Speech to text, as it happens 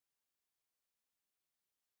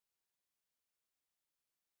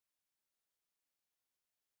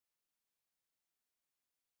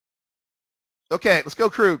Okay, let's go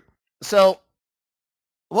crude. So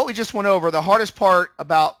what we just went over, the hardest part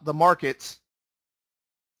about the markets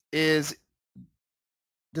is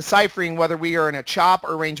deciphering whether we are in a chop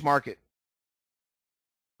or range market.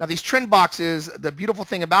 Now these trend boxes, the beautiful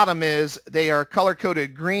thing about them is they are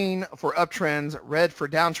color-coded: green for uptrends, red for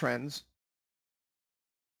downtrends.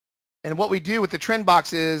 And what we do with the trend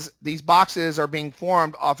boxes, these boxes are being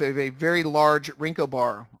formed off of a very large Renko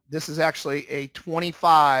bar. This is actually a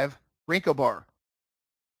 25 Renko bar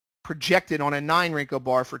projected on a 9 Renko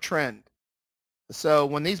bar for trend. So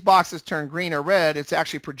when these boxes turn green or red, it's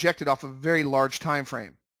actually projected off a very large time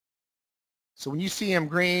frame. So when you see them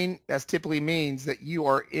green, that typically means that you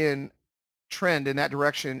are in trend and that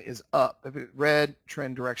direction is up. If it's red,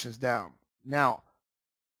 trend direction is down. Now,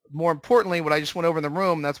 more importantly, what I just went over in the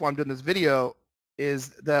room, that's why I'm doing this video, is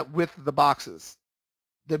that width of the boxes.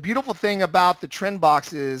 The beautiful thing about the trend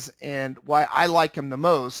boxes and why I like them the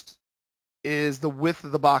most is the width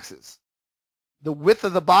of the boxes. The width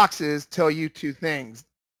of the boxes tell you two things.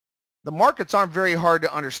 The markets aren't very hard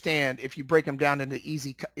to understand if you break them down into an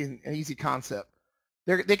easy concept.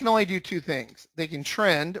 They can only do two things. They can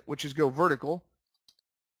trend, which is go vertical,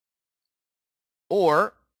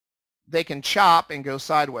 or they can chop and go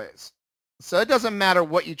sideways. So it doesn't matter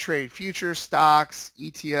what you trade, futures, stocks,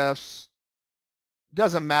 ETFs,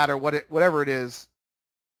 doesn't matter whatever it is,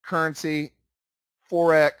 currency,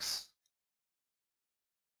 Forex.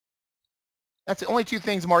 That's the only two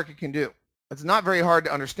things market can do. It's not very hard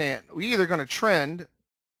to understand. We're either going to trend,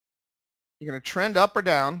 you're going to trend up or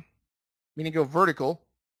down, meaning go vertical,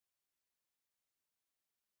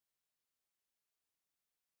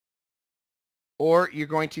 or you're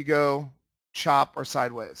going to go chop or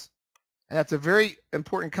sideways. And that's a very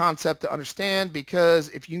important concept to understand, because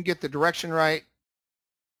if you can get the direction right,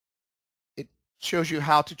 it shows you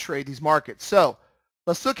how to trade these markets. So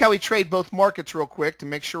let's look how we trade both markets real quick to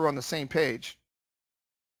make sure we're on the same page.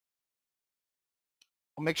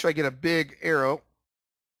 I'll make sure I get a big arrow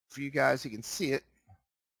for you guys so you can see it.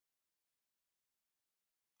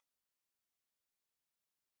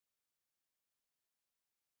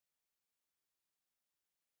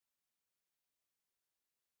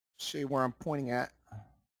 Show you where I'm pointing at.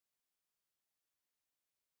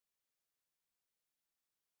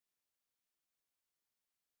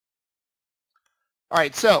 All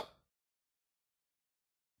right, so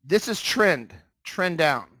this is trend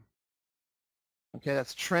down. Okay,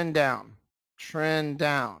 that's trend down,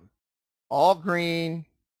 all green,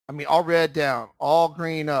 all red down, all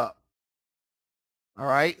green up. All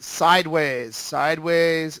right, sideways,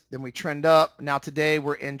 then we trend up. Now today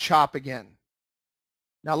we're in chop again.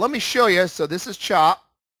 Now let me show you. So this is chop,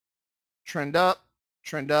 trend up,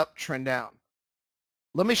 trend down.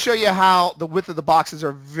 Let me show you how the width of the boxes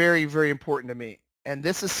are very, very important to me. And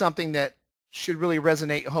this is something that should really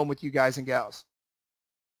resonate home with you guys and gals.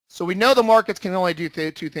 So we know the markets can only do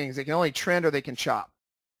two things. They can only trend or they can chop.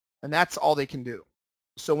 And that's all they can do.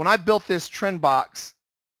 So when I built this trend box,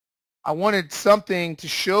 I wanted something to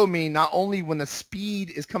show me not only when the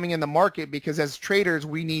speed is coming in the market, because as traders,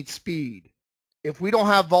 we need speed. If we don't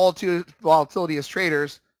have volatility as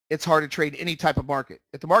traders, it's hard to trade any type of market.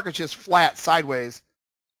 If the market's just flat sideways,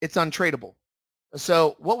 it's untradeable.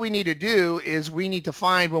 So what we need to do is we need to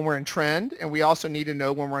find when we're in trend, and we also need to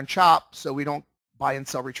know when we're in chop so we don't buy and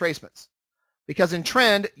sell retracements. Because in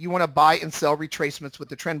trend, you want to buy and sell retracements with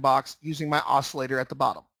the trend box using my oscillator at the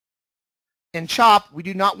bottom. In chop, we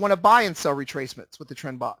do not want to buy and sell retracements with the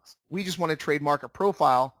trend box. We just want to trade market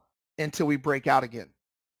profile until we break out again.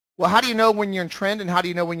 Well, how do you know when you're in trend and how do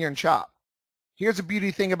you know when you're in chop? Here's a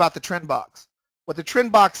beauty thing about the trend box. What the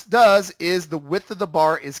trend box does is the width of the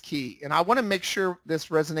bar is key. And I want to make sure this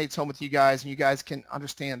resonates home with you guys and you guys can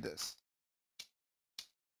understand this.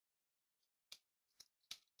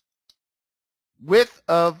 Width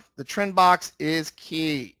of the trend box is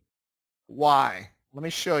key. Why? Let me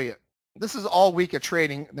show you. This is all week of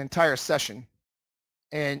trading, the entire session.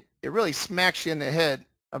 And it really smacks you in the head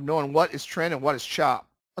of knowing what is trend and what is chop.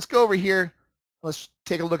 Let's go over here. Let's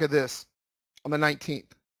take a look at this on the 19th.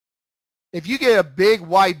 If you get a big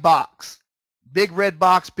white box, big red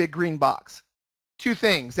box, big green box, two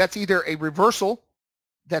things. That's either a reversal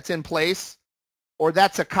that's in place, or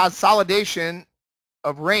that's a consolidation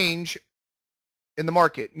of range in the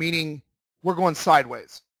market, meaning we're going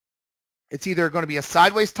sideways. It's either going to be a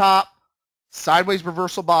sideways top, sideways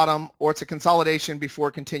reversal bottom, or it's a consolidation before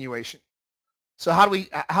continuation. So how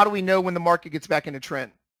do we know when the market gets back into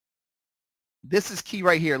trend? This is key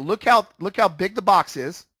right here. Look how big the box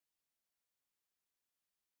is.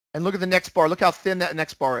 And look at the next bar. Look how thin that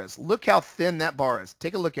next bar is. Look how thin that bar is.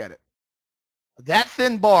 Take a look at it. That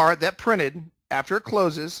thin bar that printed after it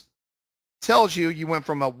closes, tells you you went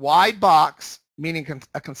from a wide box, meaning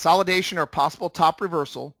a consolidation or possible top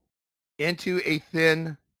reversal, into a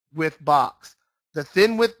thin width box. The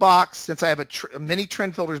thin width box, since I have many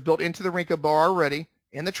trend filters built into the Rinko bar already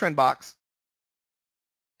in the trend box,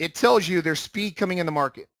 it tells you there's speed coming in the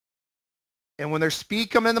market. And when there's speed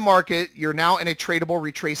coming in the market, you're now in a tradable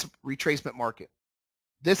retracement market.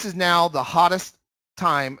 This is now the hottest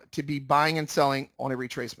time to be buying and selling on a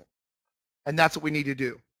retracement. And that's what we need to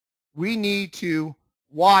do. We need to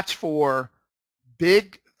watch for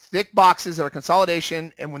big, thick boxes that are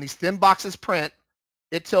consolidation. And when these thin boxes print,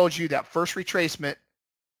 it tells you that first retracement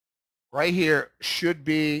right here should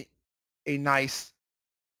be a nice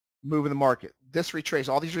move in the market. This retrace,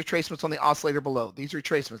 all these retracements on the oscillator below, these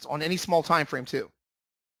retracements on any small time frame too.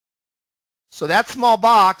 So that small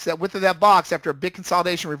box, that width of that box after a big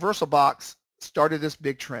consolidation reversal box started this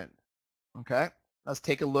big trend. Okay, let's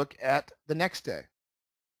take a look at the next day.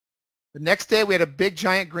 The next day we had a big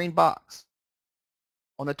giant green box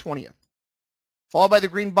on the 20th. Followed by the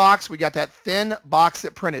green box, we got that thin box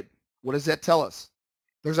that printed. What does that tell us?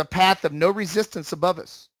 There's a path of no resistance above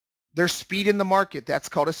us. There's speed in the market. That's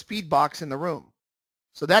called a speed box in the room.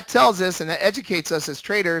 So that tells us and that educates us as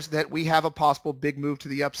traders that we have a possible big move to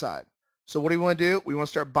the upside. So what do we want to do? We want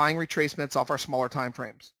to start buying retracements off our smaller time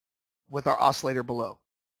frames with our oscillator below.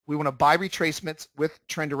 We want to buy retracements with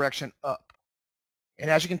trend direction up. And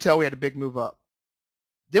as you can tell, we had a big move up.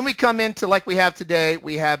 Then we come into, like we have today,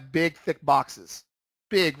 we have big thick boxes.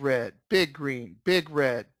 Big red, big green, big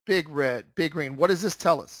red, big red, big green. What does this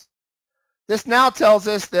tell us? This now tells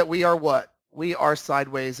us that we are what? We are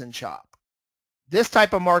sideways and chop. This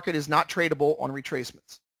type of market is not tradable on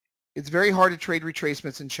retracements. It's very hard to trade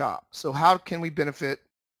retracements and chop. So how can we benefit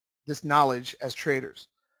this knowledge as traders?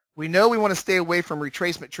 We know we want to stay away from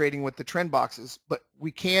retracement trading with the trend boxes, but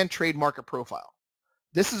we can trade market profile.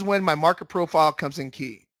 This is when my market profile comes in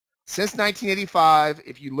key. Since 1985,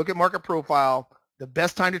 if you look at market profile, the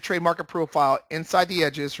best time to trade market profile inside the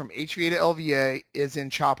edges from HVA to LVA is in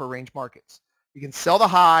chopper range markets. You can sell the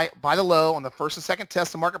high, buy the low on the first and second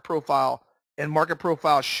test of market profile, and market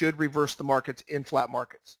profile should reverse the markets in flat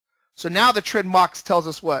markets. So now the trend box tells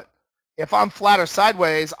us what? If I'm flat or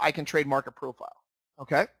sideways, I can trade market profile.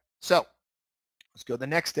 Okay, so let's go to the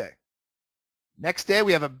next day. Next day,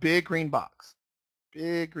 we have a big green box.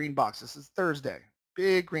 Big green box. This is Thursday.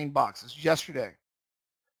 Big green box. This is yesterday.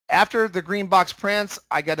 After the green box prints,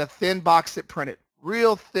 I got a thin box that printed.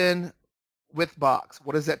 Real thin width box.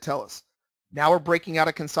 What does that tell us? Now we're breaking out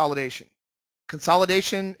of consolidation.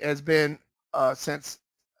 Consolidation has been since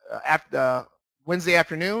after Wednesday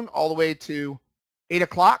afternoon all the way to 8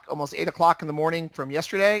 o'clock, almost 8 o'clock in the morning from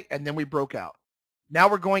yesterday, and then we broke out. Now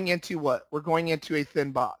we're going into what? We're going into a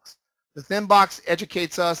thin box. The thin box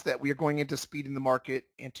educates us that we are going into speed in the market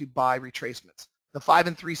and to buy retracements. The 5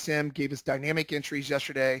 and 3 sim gave us dynamic entries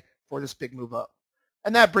yesterday for this big move up.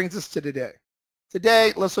 And that brings us to today.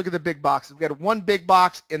 Today, let's look at the big boxes. We've got one big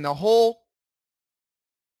box in the whole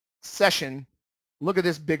session. Look at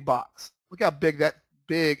this big box. Look how big that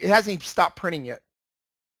big. It hasn't even stopped printing yet.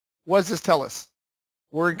 What does this tell us?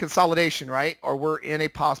 We're in consolidation, right? Or we're in a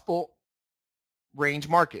possible range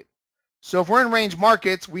market. So if we're in range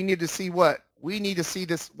markets, we need to see what? We need to see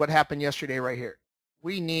this, what happened yesterday right here.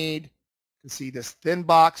 We need to see this thin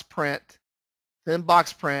box print,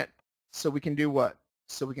 so we can do what?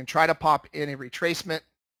 So we can try to pop in a retracement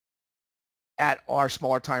at our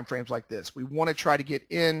smaller time frames like this. We want to try to get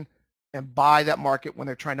in and buy that market when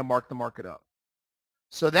they're trying to mark the market up.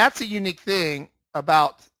 So that's a unique thing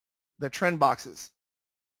about the trend boxes.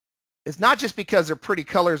 It's not just because they're pretty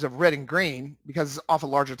colors of red and green, because it's off a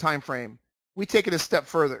larger time frame. We take it a step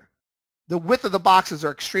further. The width of the boxes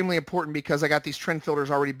are extremely important because I got these trend filters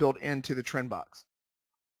already built into the trend box.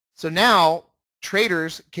 So now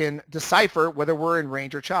traders can decipher whether we're in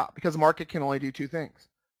range or chop, because the market can only do two things.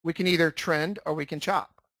 We can either trend or we can chop.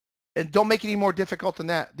 And don't make it any more difficult than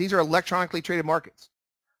that. These are electronically traded markets.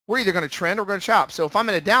 We're either going to trend or we're going to chop. So if I'm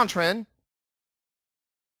in a downtrend,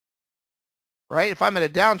 right? If I'm in a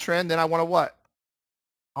downtrend, then I want to what?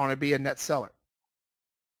 I want to be a net seller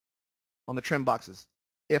on the trend boxes.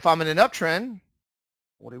 If I'm in an uptrend,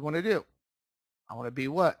 what do you want to do? I want to be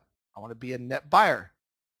what? I want to be a net buyer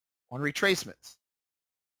on retracements.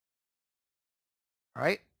 All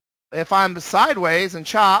right? If I'm sideways and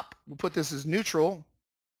chop, we'll put this as neutral.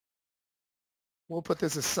 We'll put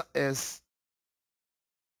this as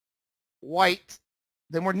white.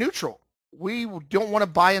 Then we're neutral. We don't want to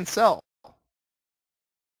buy and sell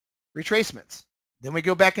retracements. Then we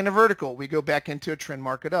go back into vertical. We go back into a trend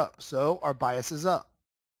market up. So our bias is up.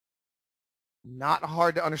 Not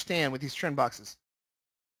hard to understand with these trend boxes.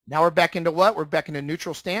 Now we're back into what? We're back into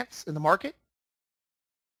neutral stance in the market.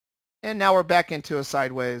 And now we're back into a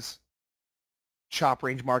sideways chop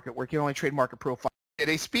range market where you can only trade market profile. Get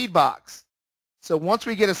a speed box. So once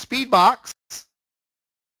we get a speed box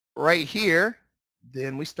right here,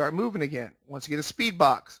 then we start moving again. Once we get a speed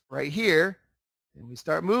box right here, then we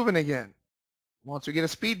start moving again. Once we get a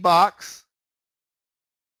speed box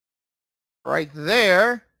right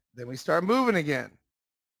there, then we start moving again.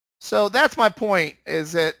 So that's my point,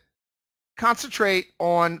 is that concentrate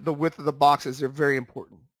on the width of the boxes. They're very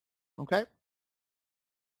important. Okay?